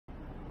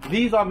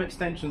These arm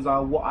extensions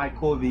are what I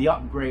call the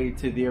upgrade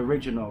to the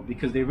original,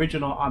 because the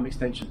original arm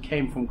extension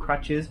came from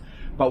crutches,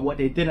 but what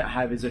they didn't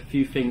have is a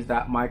few things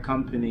that my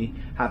company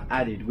have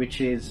added, which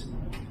is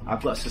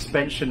I've got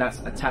suspension that's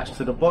attached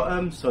to the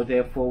bottom, so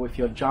therefore if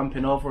you're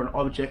jumping over an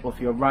object or if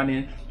you're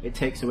running, it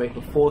takes away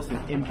the force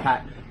and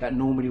impact that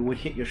normally would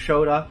hit your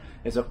shoulder.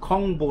 There's a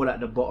Kong ball at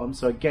the bottom,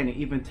 so again it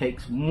even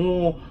takes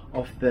more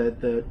of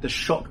the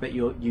shock that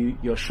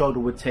your shoulder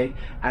would take,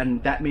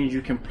 and that means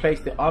you can place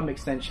the arm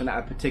extension at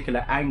a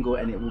particular angle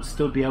and it will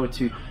still be able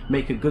to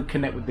make a good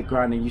connect with the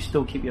ground and you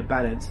still keep your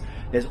balance.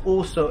 There's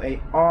also a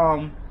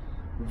arm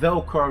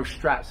velcro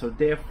strap, so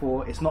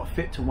therefore it's not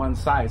fit to one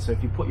side, so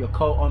if you put your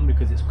coat on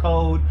because it's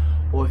cold,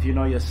 or if you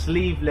know you're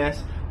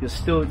sleeveless, you're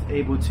still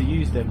able to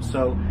use them.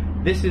 So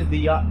this is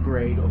the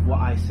upgrade of what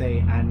I say,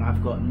 and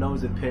I've got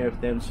loads of pair of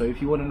them. So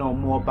if you want to know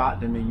more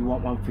about them and you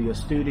want one for your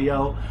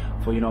studio,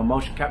 for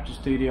motion capture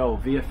studio or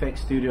VFX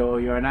studio, or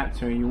you're an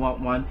actor and you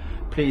want one,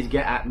 please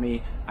get at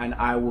me and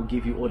I will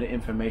give you all the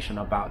information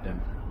about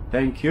them.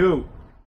 Thank you.